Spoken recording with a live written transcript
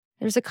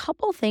There's a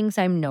couple things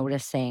I'm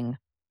noticing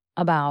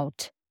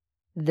about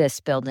this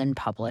Build in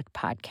Public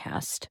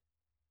podcast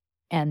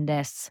and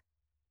this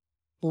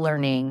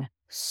learning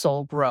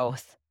soul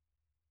growth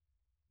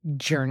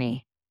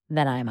journey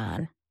that I'm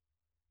on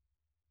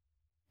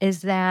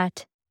is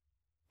that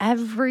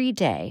every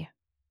day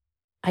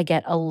I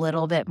get a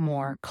little bit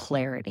more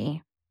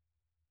clarity.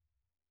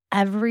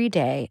 Every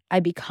day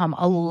I become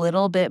a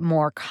little bit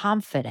more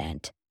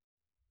confident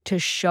to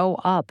show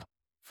up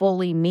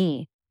fully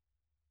me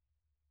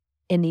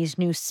in these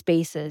new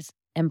spaces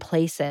and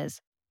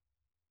places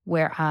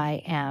where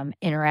I am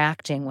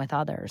interacting with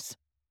others.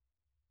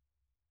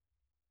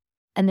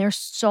 And there's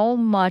so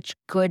much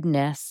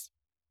goodness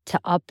to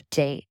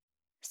update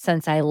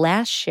since I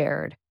last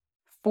shared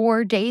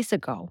 4 days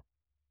ago,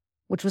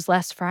 which was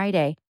last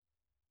Friday.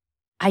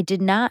 I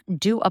did not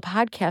do a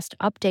podcast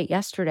update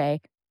yesterday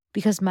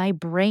because my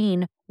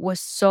brain was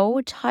so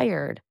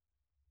tired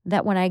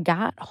that when I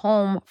got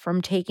home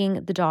from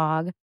taking the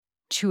dog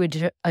to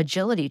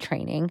agility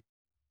training,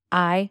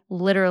 I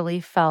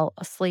literally fell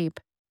asleep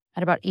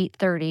at about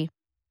 8:30.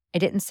 I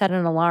didn't set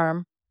an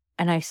alarm,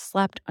 and I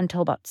slept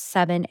until about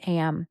 7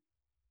 a.m.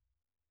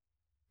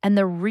 And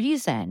the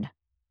reason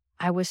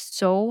I was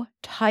so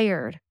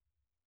tired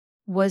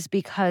was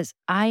because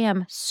I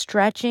am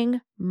stretching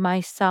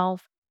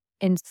myself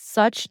in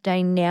such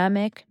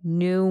dynamic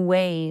new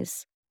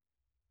ways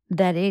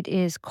that it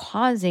is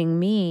causing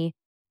me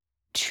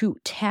to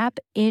tap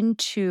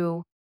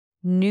into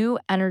new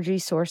energy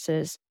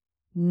sources,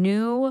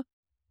 new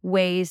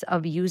ways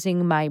of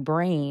using my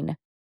brain,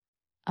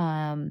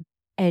 and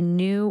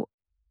new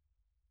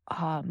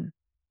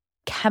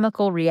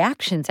chemical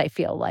reactions, I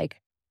feel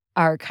like,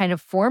 are kind of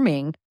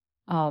forming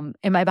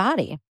in my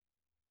body.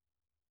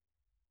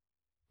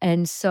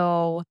 And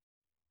so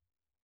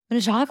I'm going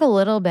to talk a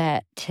little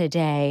bit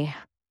today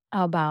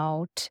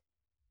about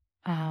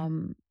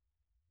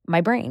my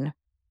brain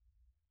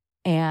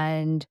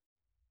and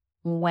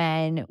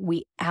when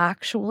we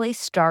actually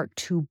start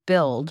to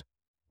build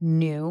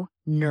new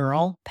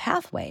neural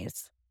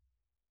pathways,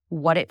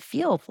 what it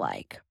feels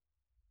like,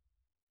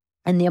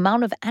 and the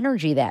amount of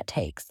energy that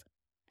takes.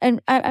 And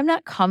I'm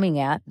not coming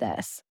at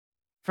this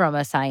from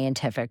a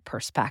scientific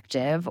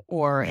perspective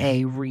or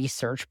a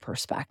research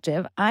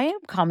perspective. I am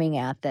coming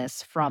at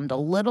this from the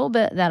little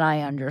bit that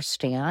I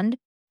understand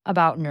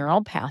about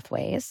neural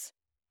pathways,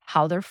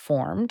 how they're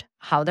formed,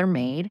 how they're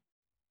made,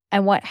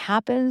 and what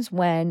happens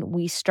when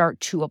we start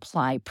to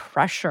apply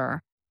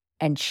pressure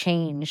and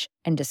change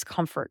and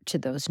discomfort to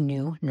those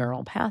new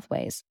neural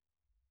pathways.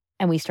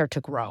 And we start to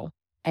grow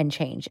and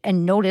change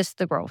and notice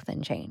the growth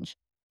and change.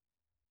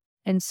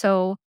 And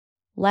so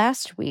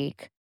last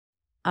week,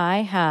 I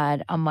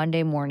had a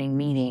Monday morning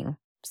meeting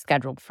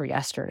scheduled for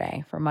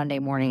yesterday, for Monday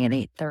morning at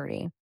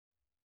 8:30.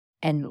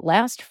 And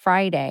last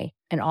Friday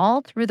and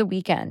all through the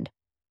weekend,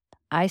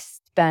 I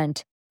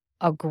spent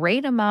a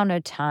great amount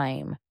of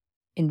time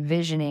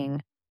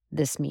envisioning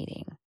this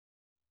meeting.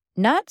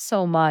 Not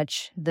so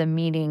much the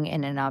meeting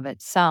in and of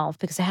itself,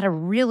 because I had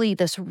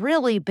this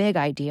really big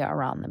idea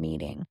around the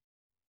meeting,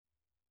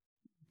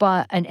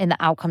 but and the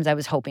outcomes I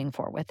was hoping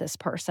for with this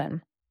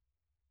person.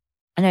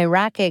 And I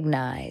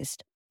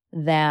recognized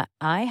that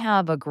I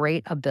have a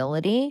great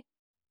ability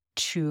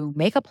to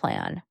make a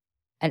plan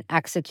and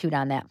execute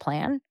on that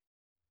plan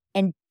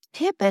and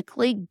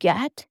typically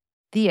get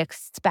the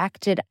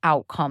expected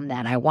outcome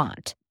that I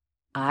want.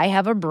 I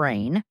have a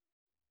brain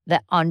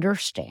that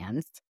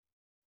understands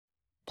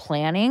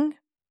planning,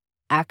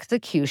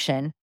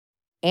 execution,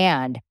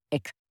 and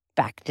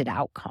expected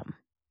outcome.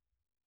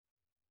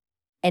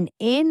 And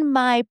in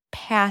my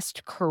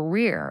past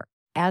career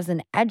as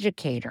an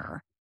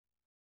educator,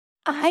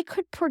 I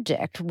could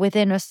predict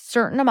within a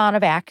certain amount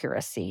of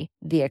accuracy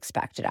the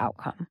expected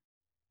outcome.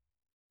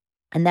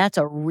 And that's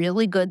a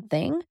really good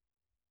thing,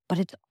 but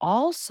it's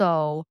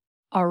also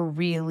a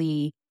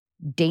really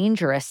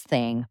dangerous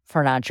thing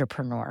for an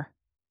entrepreneur.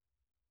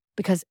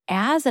 Because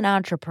as an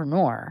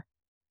entrepreneur,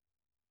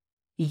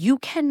 you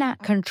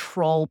cannot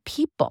control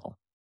people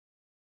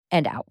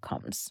and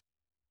outcomes.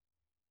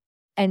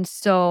 And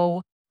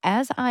so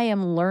as I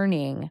am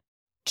learning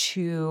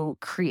to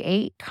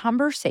create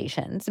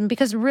conversations, and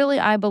because really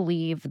I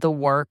believe the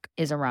work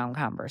is around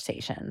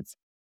conversations.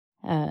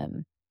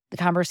 The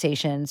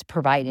conversations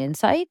provide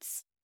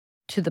insights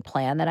to the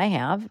plan that I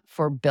have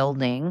for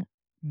building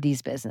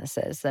these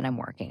businesses that I'm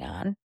working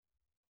on,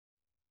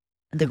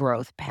 the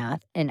growth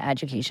path in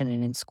education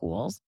and in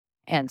schools,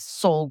 and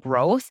soul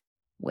growth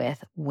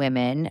with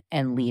women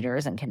and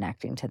leaders and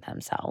connecting to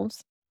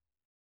themselves.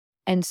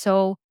 And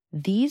so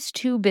these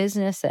two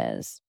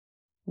businesses,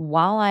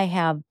 while I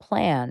have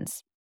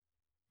plans,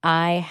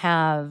 I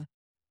have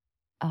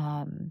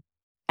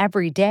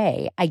every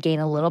day I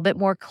gain a little bit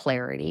more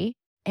clarity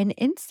and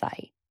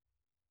insight.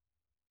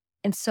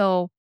 And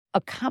so a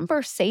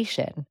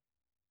conversation,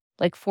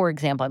 like for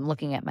example, I'm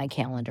looking at my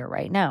calendar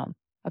right now,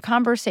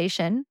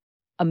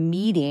 a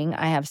meeting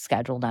I have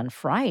scheduled on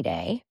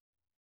Friday,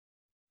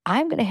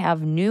 I'm going to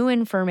have new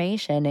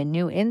information and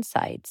new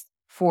insights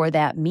for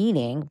that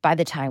meeting by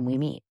the time we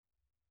meet.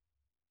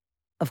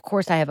 Of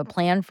course, I have a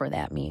plan for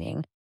that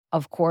meeting.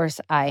 Of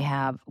course, I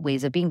have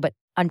ways of being, but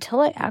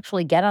until I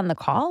actually get on the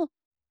call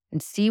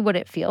and see what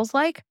it feels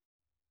like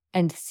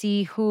and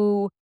see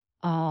who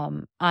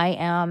I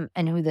am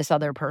and who this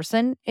other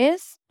person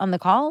is on the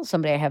call,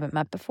 somebody I haven't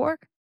met before,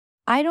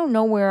 I don't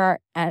know where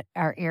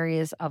our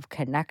areas of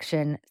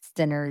connection,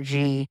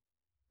 synergy,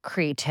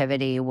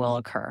 creativity will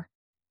occur.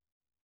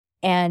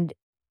 And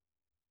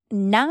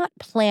not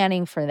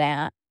planning for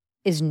that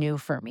is new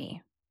for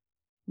me.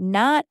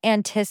 Not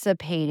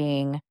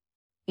anticipating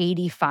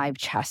 85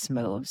 chess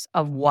moves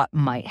of what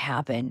might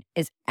happen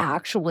is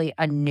actually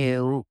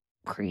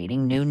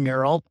creating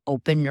new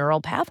open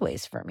neural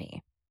pathways for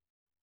me.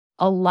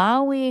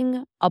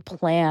 Allowing a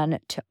plan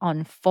to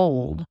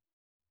unfold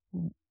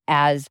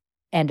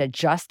and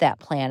adjust that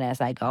plan as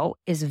I go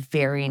is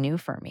very new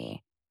for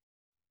me.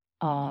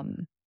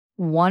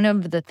 One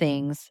of the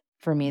things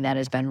for me that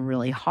has been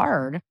really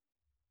hard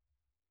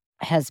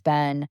has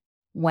been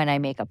when I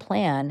make a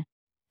plan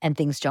and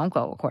things don't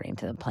go according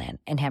to the plan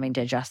and having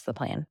to adjust the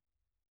plan,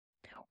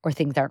 or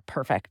things aren't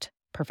perfect,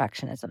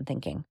 perfectionism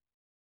thinking.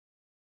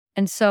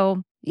 And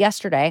so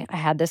yesterday I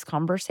had this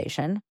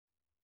conversation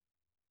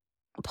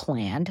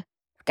planned,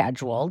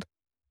 scheduled,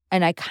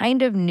 and I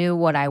kind of knew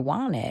what I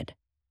wanted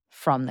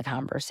from the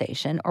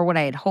conversation or what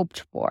I had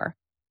hoped for.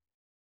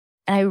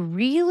 And I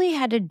really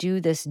had to do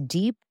this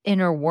deep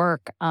inner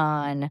work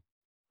on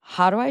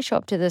how do I show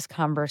up to this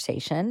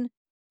conversation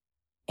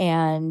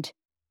and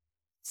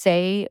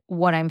say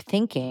what I'm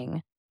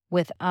thinking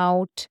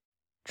without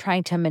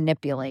trying to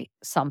manipulate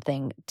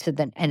something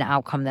to an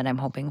outcome that I'm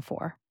hoping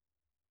for.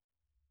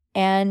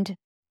 And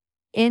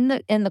in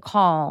the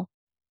call,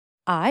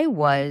 I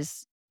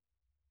was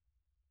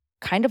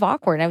kind of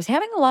awkward. I was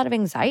having a lot of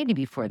anxiety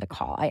before the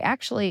call. I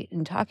actually,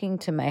 in talking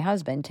to my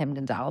husband, Tim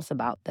Gonzalez,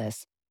 about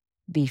this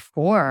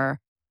before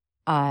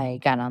I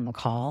got on the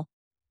call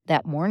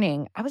that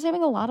morning, I was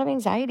having a lot of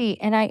anxiety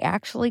and I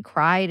actually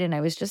cried and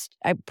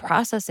I'm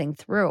processing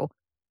through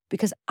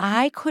because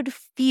I could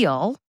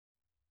feel,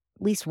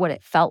 at least what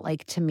it felt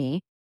like to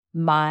me,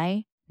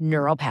 my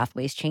neural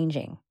pathways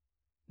changing,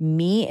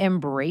 me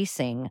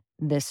embracing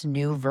this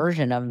new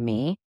version of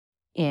me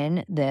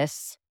in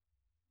this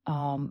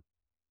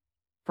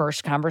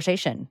first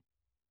conversation.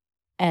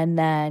 And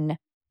then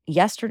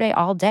yesterday,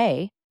 all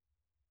day,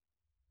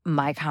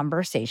 my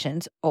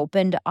conversations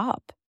opened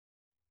up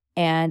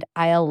and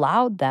I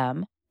allowed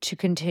them to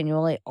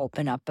continually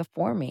open up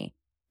before me.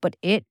 But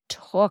it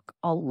took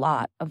a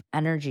lot of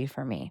energy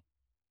for me.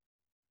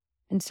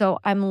 And so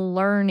I'm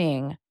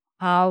learning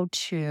how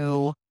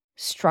to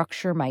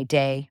structure my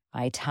day,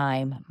 my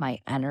time, my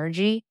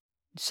energy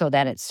so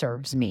that it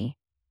serves me.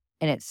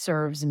 And it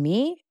serves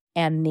me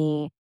and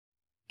the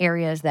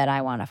areas that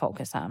I want to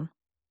focus on.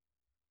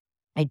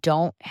 I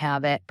don't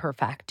have it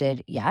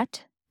perfected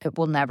yet. It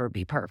will never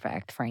be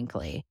perfect,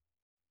 frankly.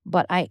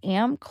 But I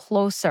am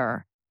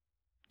closer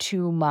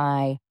to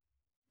my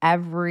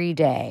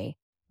everyday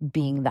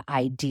being the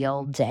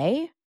ideal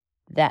day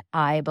that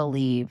I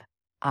believe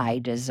I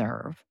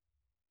deserve,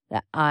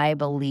 that I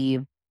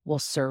believe will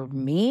serve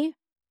me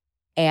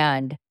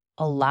and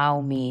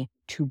allow me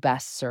to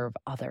best serve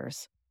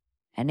others.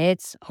 And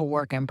it's a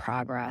work in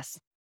progress.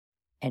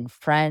 And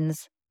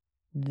friends,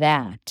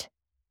 that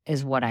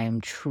is what I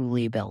am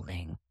truly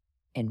building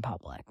in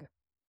public.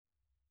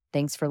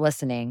 Thanks for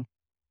listening.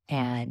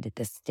 And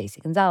this is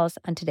Stacey Gonzalez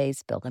on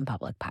today's Build in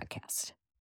Public podcast.